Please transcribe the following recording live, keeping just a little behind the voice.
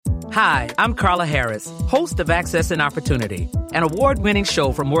Hi, I'm Carla Harris, host of Access and Opportunity, an award-winning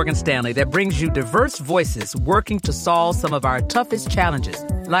show from Morgan Stanley that brings you diverse voices working to solve some of our toughest challenges,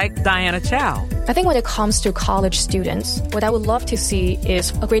 like Diana Chow. I think when it comes to college students, what I would love to see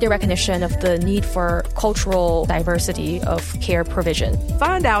is a greater recognition of the need for cultural diversity of care provision.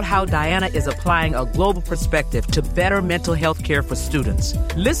 Find out how Diana is applying a global perspective to better mental health care for students.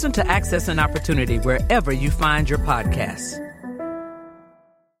 Listen to Access and Opportunity wherever you find your podcasts.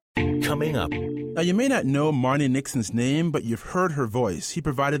 Coming up. Now, you may not know Marni Nixon's name, but you've heard her voice. He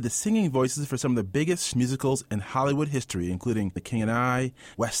provided the singing voices for some of the biggest musicals in Hollywood history, including The King and I,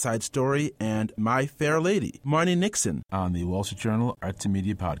 West Side Story, and My Fair Lady. Marni Nixon on the Wall Street Journal Arts and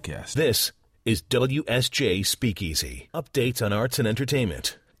Media Podcast. This is WSJ Speakeasy. Updates on arts and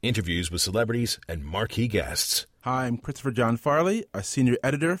entertainment, interviews with celebrities, and marquee guests. Hi, I'm Christopher John Farley, a senior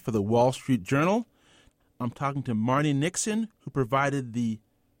editor for the Wall Street Journal. I'm talking to Marni Nixon, who provided the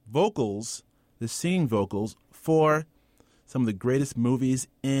vocals, the singing vocals, for some of the greatest movies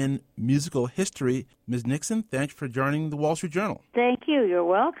in musical history. Ms. Nixon, thanks for joining the Wall Street Journal. Thank you. You're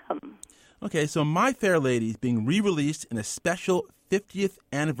welcome. Okay, so My Fair Lady is being re-released in a special 50th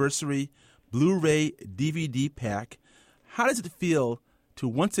anniversary Blu-ray DVD pack. How does it feel to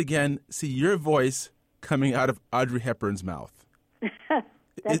once again see your voice coming out of Audrey Hepburn's mouth?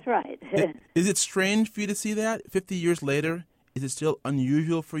 That's right. Is it strange for you to see that 50 years later? Is it still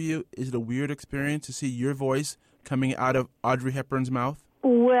unusual for you? Is it a weird experience to see your voice coming out of Audrey Hepburn's mouth?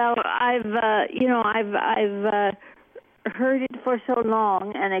 Well, I've heard it for so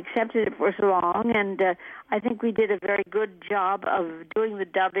long and accepted it for so long, and I think we did a very good job of doing the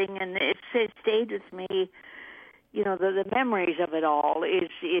dubbing, and it stayed with me. You know, the memories of it all is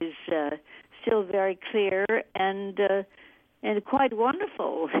still very clear and quite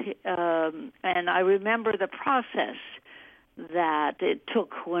wonderful. And I remember the process that it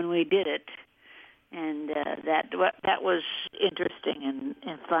took when we did it, and that was interesting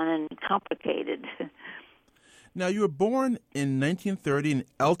and fun and complicated. Now, you were born in 1930 in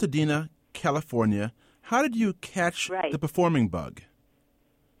Altadena, California. How did you catch the performing bug?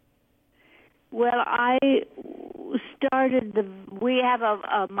 Well, I started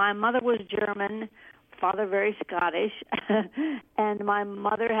my mother was German, father very Scottish, and my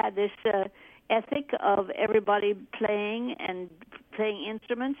mother had this ethic of everybody playing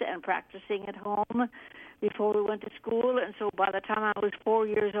instruments and practicing at home before we went to school. And so by the time I was 4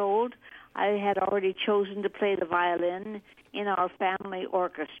 years old, I had already chosen to play the violin in our family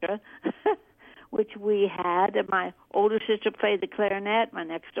orchestra, which we had. And my older sister played the clarinet. My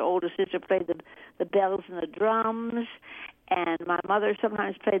next older sister played the bells and the drums. And my mother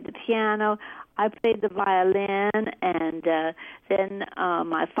sometimes played the piano. I played the violin, and then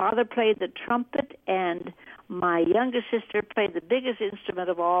my father played the trumpet, and my younger sister played the biggest instrument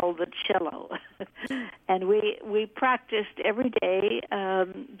of all, the cello. And we practiced every day,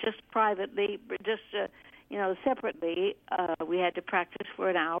 just privately, just separately. We had to practice for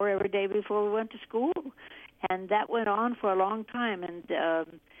an hour every day before we went to school, and that went on for a long time. And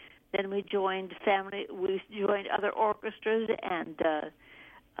then we joined other orchestras and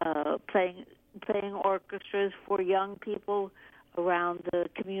playing orchestras for young people around the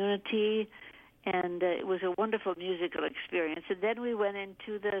community, and it was a wonderful musical experience. And then we went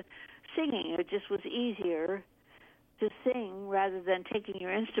into the singing. It just was easier to sing rather than taking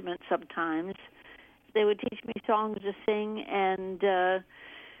your instrument sometimes. They would teach me songs to sing, and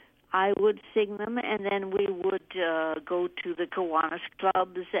I would sing them, and then we would go to the Kiwanis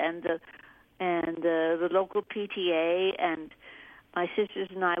clubs and the local PTA, and my sisters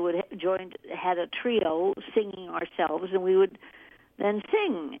and I had a trio singing ourselves, and we would then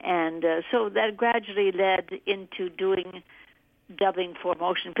sing, and so that gradually led into doing dubbing for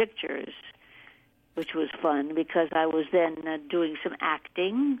motion pictures, which was fun because I was then doing some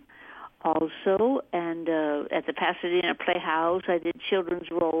acting also, and at the Pasadena Playhouse, I did children's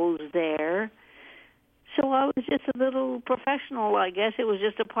roles there. So I was just a little professional, I guess. It was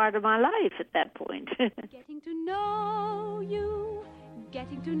just a part of my life at that point. Getting to know you,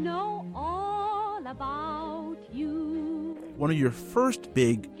 getting to know all about you. One of your first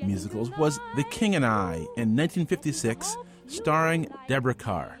big musicals was The King and I in 1956, starring Deborah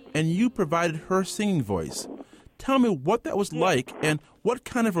Kerr, and you provided her singing voice. Tell me what that was like, and what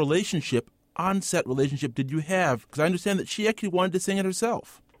kind of on-set relationship did you have? Because I understand that she actually wanted to sing it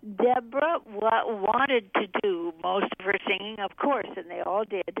herself. Deborah wanted to do most of her singing, of course, and they all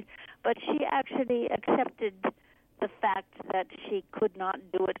did, but she actually accepted the fact that she could not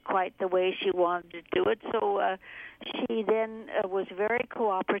do it quite the way she wanted to do it. So she then was very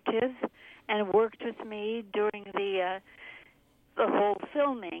cooperative and worked with me during the the whole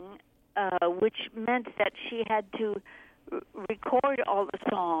filming, which meant that she had to record all the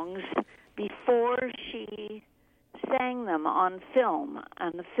songs before she sang them on film.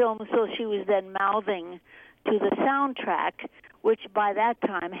 So she was then mouthing to the soundtrack, which by that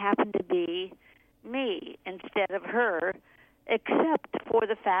time happened to be me instead of her, except for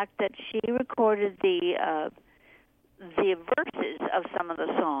the fact that she recorded the verses of some of the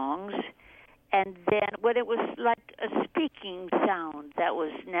songs, and then when it was like a speaking sound that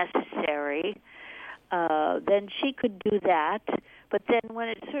was necessary, then she could do that. But then when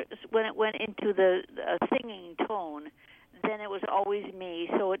it went into the singing tone, then it was always me.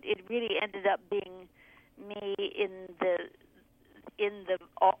 So it really ended up being me in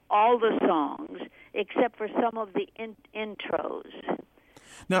all the songs except for some of the intros.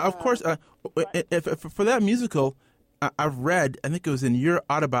 Now, of course, for that musical, I've read, I think it was in your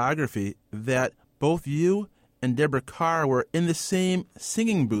autobiography, that both you and Deborah Carr were in the same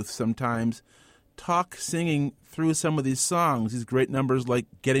singing booth sometimes, singing through some of these songs, these great numbers like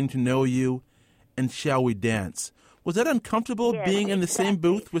Getting to Know You and Shall We Dance. Was that uncomfortable, being in the same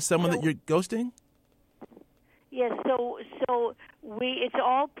booth with someone that you're ghosting? Yes, so it's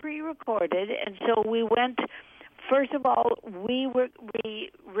all pre-recorded, and so we went. First of all, we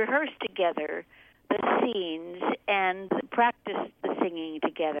rehearsed together the scenes and practiced the singing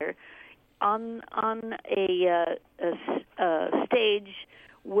together on a stage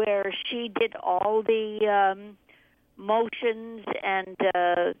where she did all the motions and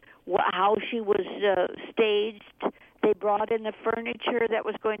how she was staged. They brought in the furniture that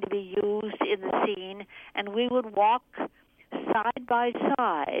was going to be used in the scene, and we would walk side by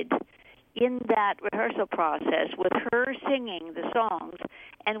side in that rehearsal process with her singing the songs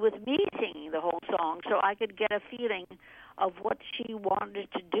and with me singing the whole song, so I could get a feeling of what she wanted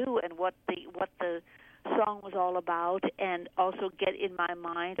to do and what the song was all about, and also get in my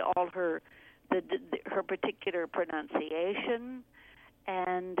mind all her particular pronunciation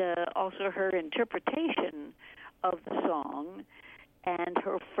and also her interpretation of the song and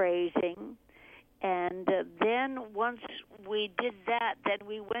her phrasing. And then once we did that, then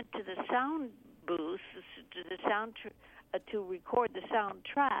we went to the sound booth to record the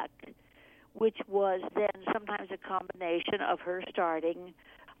soundtrack, which was then sometimes a combination of her starting,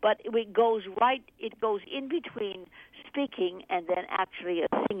 but it goes in between speaking and then actually a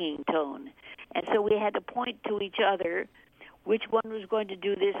singing tone. And so we had to point to each other which one was going to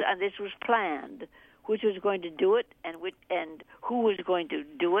do this, and this was planned, which was going to do it and who was going to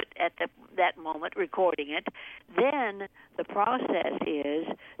do it at that moment, recording it. Then the process is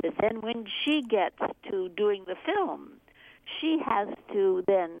that then when she gets to doing the film, she has to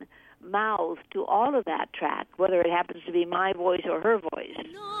then mouth to all of that track, whether it happens to be my voice or her voice.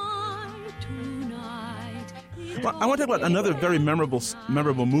 Well, I want to talk about another very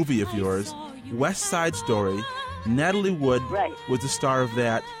memorable movie of yours, West Side Story. Natalie Wood was the star of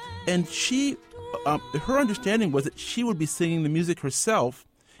that, and she, her understanding was that she would be singing the music herself,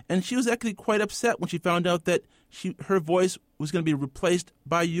 and she was actually quite upset when she found out that her voice was going to be replaced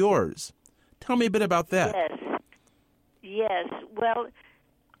by yours. Tell me a bit about that. Yes. Well,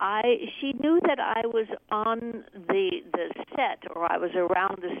 she knew that I was on the set, or I was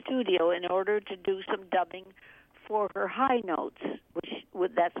around the studio in order to do some dubbing for her high notes, which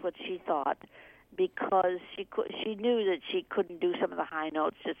that's what she thought, because she knew that she couldn't do some of the high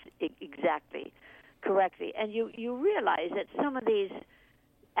notes just exactly correctly. And you realize that some of these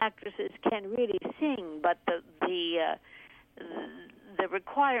actresses can really sing, but the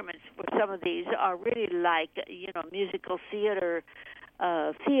requirements for some of these are really like musical theater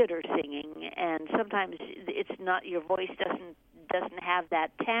singing, and sometimes it's not, your voice doesn't have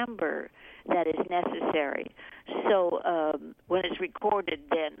that timbre that is necessary. So when it's recorded,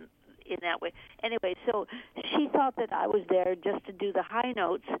 then in that way. Anyway, so she thought that I was there just to do the high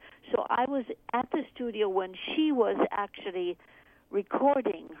notes. So I was at the studio when she was actually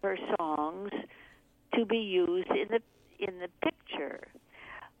recording her songs to be used in the picture.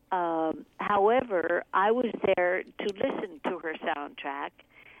 However, I was there to listen to her soundtrack.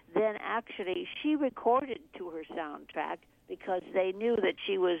 Then actually she recorded to her soundtrack because they knew that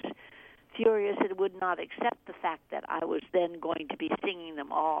she was furious and would not accept the fact that I was then going to be singing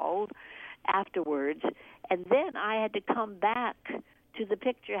them all afterwards. And then I had to come back to the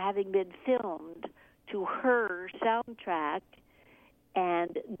picture having been filmed to her soundtrack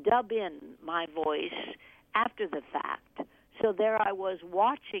and dub in my voice after the fact. So there I was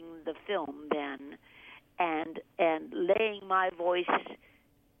watching the film then and laying my voice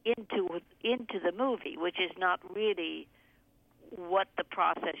into the movie, which is not really what the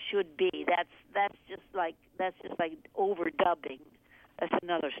process should be. That's just like overdubbing. That's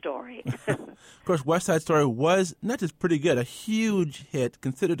another story. Of course, West Side Story was not just pretty good, a huge hit,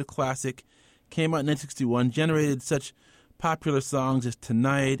 considered a classic, came out in 1961, generated such popular songs as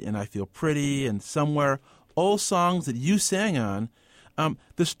Tonight and I Feel Pretty and Somewhere, all songs that you sang on.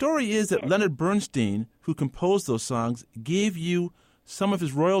 The story is that Leonard Bernstein, who composed those songs, gave you some of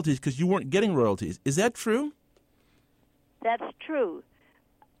his royalties because you weren't getting royalties. Is that true? That's true.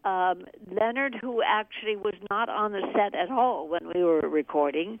 Leonard, who actually was not on the set at all when we were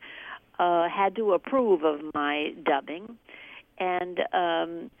recording, had to approve of my dubbing. And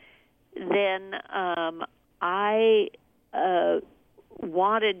then I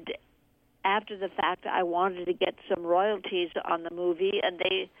wanted, after the fact, I wanted to get some royalties on the movie, and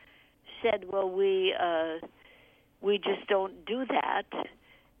they said, well, we just don't do that,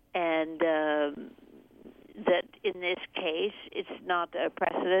 and that in this case it's not a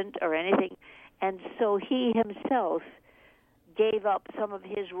precedent or anything. And so he himself gave up some of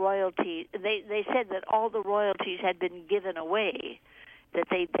his royalties. They said that all the royalties had been given away, that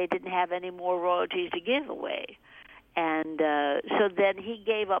they didn't have any more royalties to give away. And so then he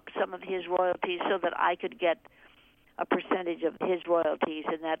gave up some of his royalties so that I could get a percentage of his royalties,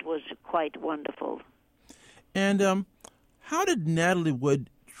 and that was quite wonderful. And how did Natalie Wood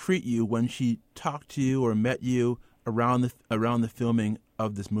treat you when she talked to you or met you around the filming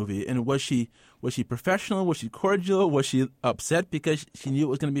of this movie? And was she professional? Was she cordial? Was she upset because she knew it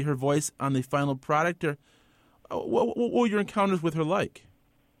was going to be her voice on the final product? Or what were your encounters with her like?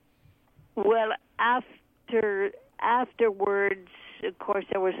 Well, afterwards, of course,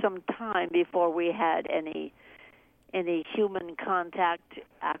 there was some time before we had any human contact,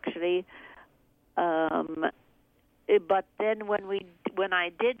 actually. But then when I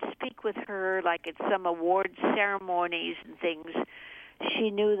did speak with her, like at some award ceremonies and things, she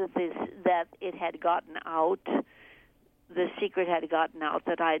knew that it had gotten out, the secret had gotten out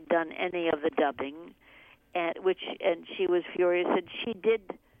that I had done any of the dubbing, and she was furious, and she did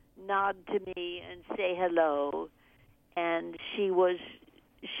nod to me and say hello, and she was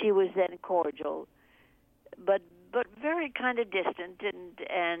then cordial, but very kind of distant,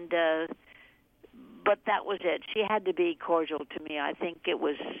 and but that was it. She had to be cordial to me. I think it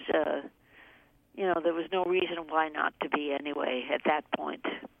was, there was no reason why not to be anyway at that point.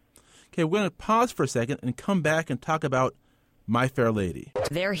 Okay, we're going to pause for a second and come back and talk about My Fair Lady.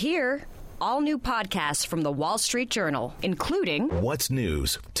 They're here. All new podcasts from the Wall Street Journal, including What's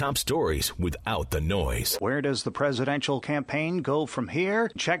News? Top stories without the noise. Where does the presidential campaign go from here?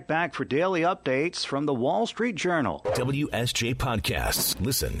 Check back for daily updates from the Wall Street Journal. WSJ Podcasts.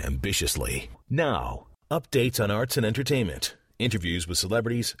 Listen ambitiously. Now, updates on arts and entertainment, interviews with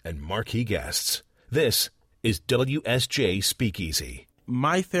celebrities, and marquee guests. This is WSJ Speakeasy.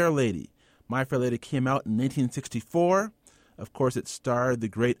 My Fair Lady. My Fair Lady came out in 1964. Of course, it starred the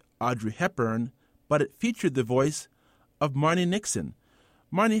great Audrey Hepburn, but it featured the voice of Marni Nixon.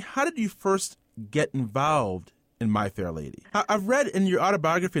 Marni, how did you first get involved in My Fair Lady? I've read in your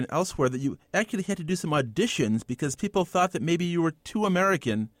autobiography and elsewhere that you actually had to do some auditions because people thought that maybe you were too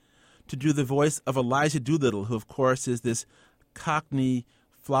American to do the voice of Eliza Doolittle, who, of course, is this Cockney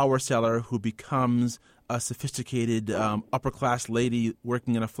flower seller who becomes a sophisticated upper-class lady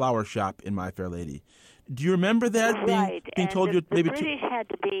working in a flower shop in My Fair Lady. Do you remember that being told you maybe the British had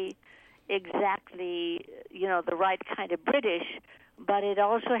to be exactly, the right kind of British, but it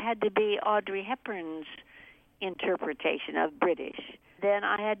also had to be Audrey Hepburn's interpretation of British. Then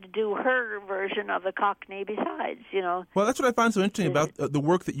I had to do her version of the Cockney besides, Well, that's what I find so interesting about the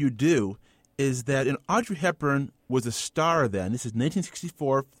work that you do, is that Audrey Hepburn was a star then. This is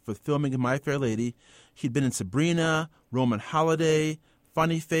 1964 for filming of My Fair Lady. She'd been in Sabrina, Roman Holiday,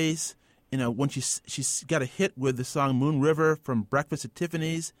 Funny Face. When she's got a hit with the song Moon River from Breakfast at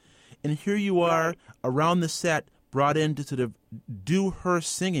Tiffany's. And here you are around the set, brought in to sort of do her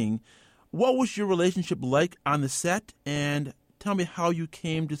singing. What was your relationship like on the set? And tell me how you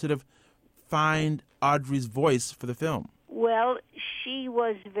came to sort of find Audrey's voice for the film. Well, she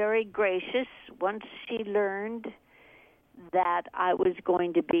was very gracious. Once she learned that I was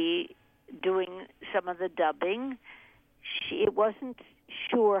going to be doing some of the dubbing, it wasn't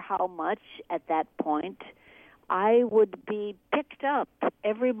sure how much at that point. I would be picked up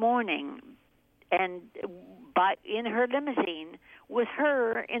every morning and in her limousine with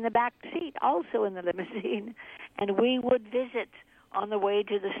her in the back seat, also in the limousine, and we would visit on the way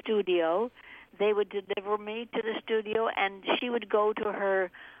to the studio. They would deliver me to the studio, and she would go to her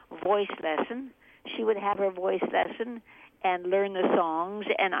voice lesson. She would have her voice lesson and learn the songs,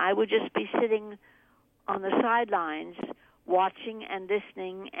 and I would just be sitting on the sidelines watching and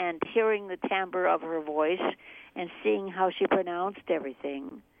listening and hearing the timbre of her voice and seeing how she pronounced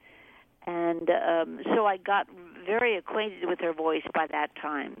everything. And so I got very acquainted with her voice by that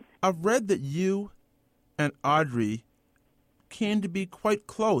time. I've read that you and Audrey came to be quite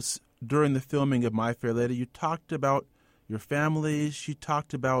close during the filming of My Fair Lady. You talked about your families. She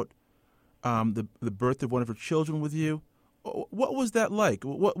talked about the birth of one of her children with you. What was that like?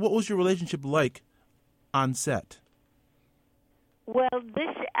 What was your relationship like on set? Well,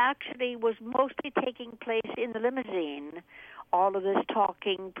 this actually was mostly taking place in the limousine. All of this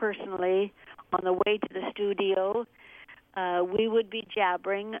talking personally on the way to the studio. We would be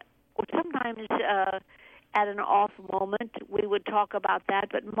jabbering. Sometimes at an off moment we would talk about that,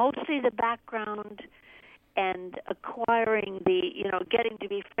 but mostly the background and acquiring getting to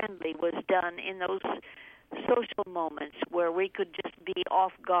be friendly was done in those social moments where we could just be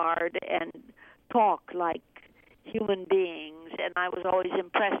off guard and talk like human beings. And I was always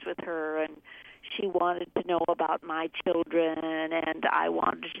impressed with her, and she wanted to know about my children, and I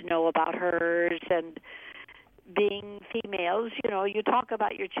wanted to know about hers. And being females, you talk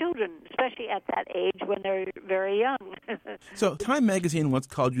about your children, especially at that age when they're very young. So Time magazine once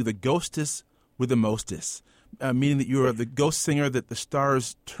called you the ghostess with the mostess, meaning that you are the ghost singer that the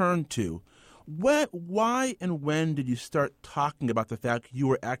stars turn to. Why and when did you start talking about the fact you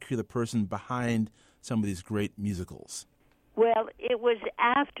were actually the person behind some of these great musicals? Well, it was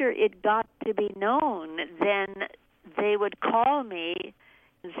after it got to be known, then they would call me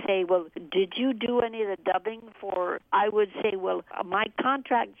and say, well, did you do any of the dubbing for... I would say, well, my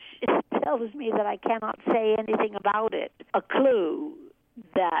contract tells me that I cannot say anything about it. A clue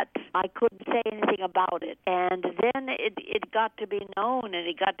that I couldn't say anything about it. And then it got to be known, and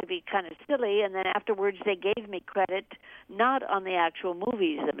it got to be kind of silly, and then afterwards they gave me credit, not on the actual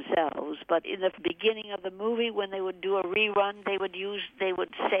movies themselves, but in the beginning of the movie when they would do a rerun, they would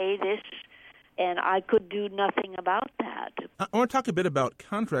say this, and I could do nothing about that. I want to talk a bit about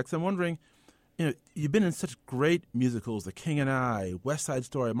contracts. I'm wondering, you've been in such great musicals, The King and I, West Side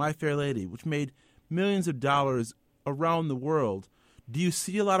Story, My Fair Lady, which made millions of dollars around the world. Do you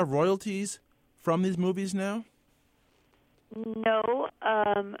see a lot of royalties from these movies now? No.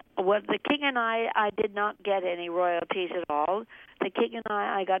 Well, The King and I did not get any royalties at all. The King and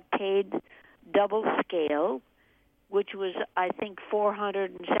I got paid double scale, which was, I think,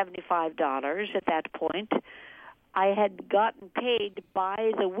 $475 at that point. I had gotten paid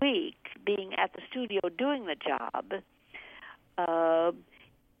by the week being at the studio doing the job.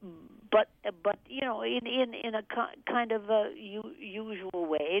 But in a kind of a usual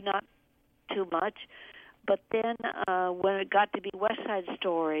way, not too much. But then when it got to be West Side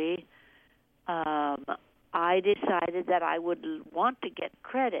Story, I decided that I would want to get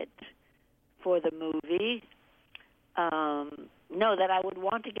credit for the movie. That I would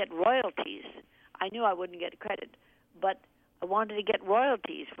want to get royalties. I knew I wouldn't get credit, but I wanted to get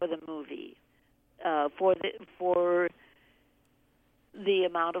royalties for the movie, for the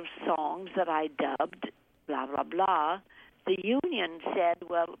amount of songs that I dubbed, blah, blah, blah. The union said,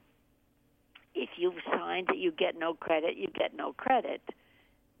 well, if you've signed that you get no credit, you get no credit.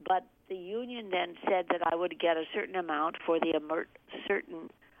 But the union then said that I would get a certain amount for the certain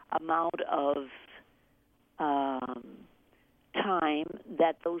amount of time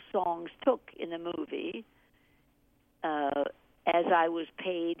that those songs took in the movie, as I was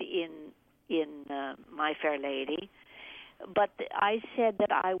paid in My Fair Lady. But I said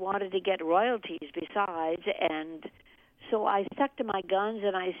that I wanted to get royalties besides, and so I stuck to my guns,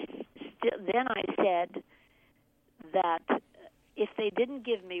 and then I said that if they didn't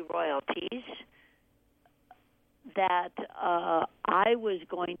give me royalties, that I was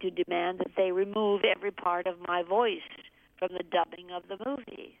going to demand that they remove every part of my voice from the dubbing of the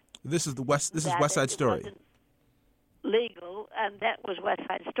movie. This is West Side Story. Wasn't legal, and that was West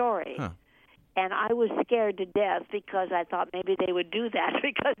Side Story. Huh. And I was scared to death because I thought maybe they would do that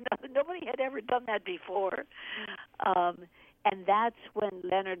because nobody had ever done that before. And that's when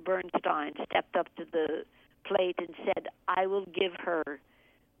Leonard Bernstein stepped up to the plate and said, I will give her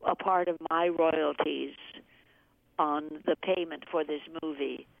a part of my royalties on the payment for this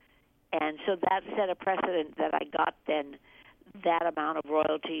movie. And so that set a precedent that I got then that amount of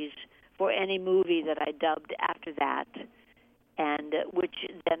royalties for any movie that I dubbed after that, and which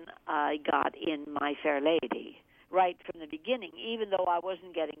then I got in My Fair Lady right from the beginning, even though I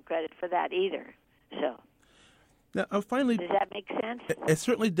wasn't getting credit for that either. So, now, finally, does that make sense? It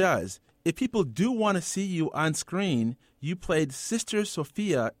certainly does. If people do want to see you on screen, you played Sister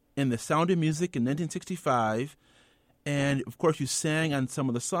Sophia in The Sound of Music in 1965, and, of course, you sang on some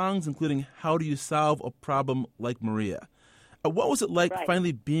of the songs, including How Do You Solve a Problem Like Maria? What was it like Right.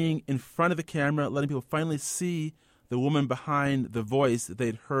 finally being in front of the camera, letting people finally see the woman behind the voice that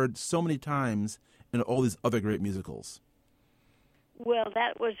they'd heard so many times in all these other great musicals? Well,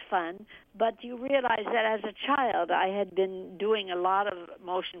 that was fun, but you realize that as a child I had been doing a lot of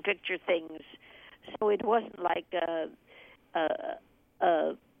motion picture things, so it wasn't like that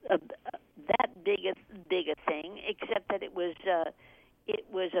big a thing, except that it was a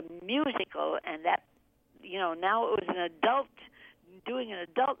musical, and that, you know, now it was an adult doing an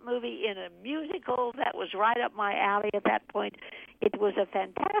adult movie in a musical. That was right up my alley at that point. It was a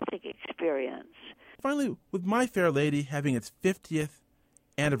fantastic experience. Finally, with My Fair Lady having its 50th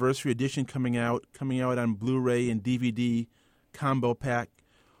anniversary edition coming out on Blu-ray and DVD combo pack,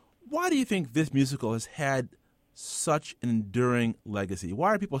 why do you think this musical has had such an enduring legacy?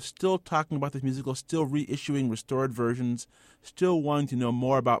 Why are people still talking about this musical, still reissuing restored versions, still wanting to know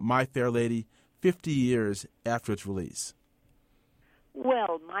more about My Fair Lady 50 years after its release?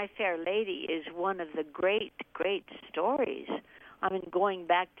 Well, My Fair Lady is one of the great, great stories. I mean, going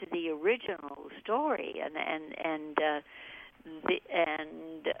back to the original story,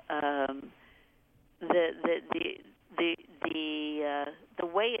 the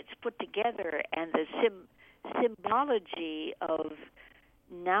way it's put together, and the symbology of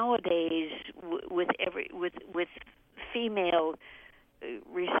nowadays with female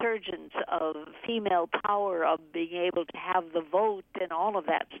resurgence of female power, of being able to have the vote and all of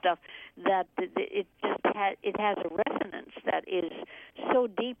that stuff, that it has a resonance that is so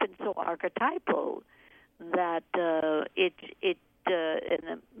deep and so archetypal that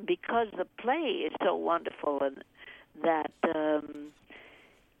because the play is so wonderful, and that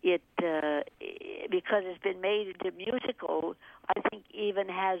because it's been made into musical, I think even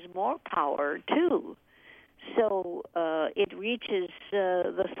has more power too. So it reaches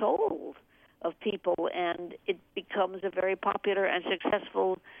the soul of people, and it becomes a very popular and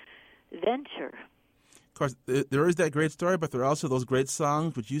successful venture. Of course, there is that great story, but there are also those great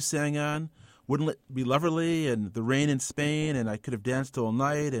songs which you sang on, Wouldn't It Be Lovely, and The Rain in Spain, and I Could Have Danced All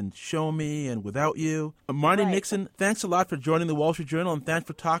Night, and Show Me, and Without You. Marni Nixon, thanks a lot for joining the Wall Street Journal, and thanks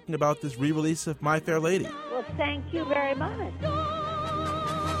for talking about this re-release of My Fair Lady. Well, thank you very much.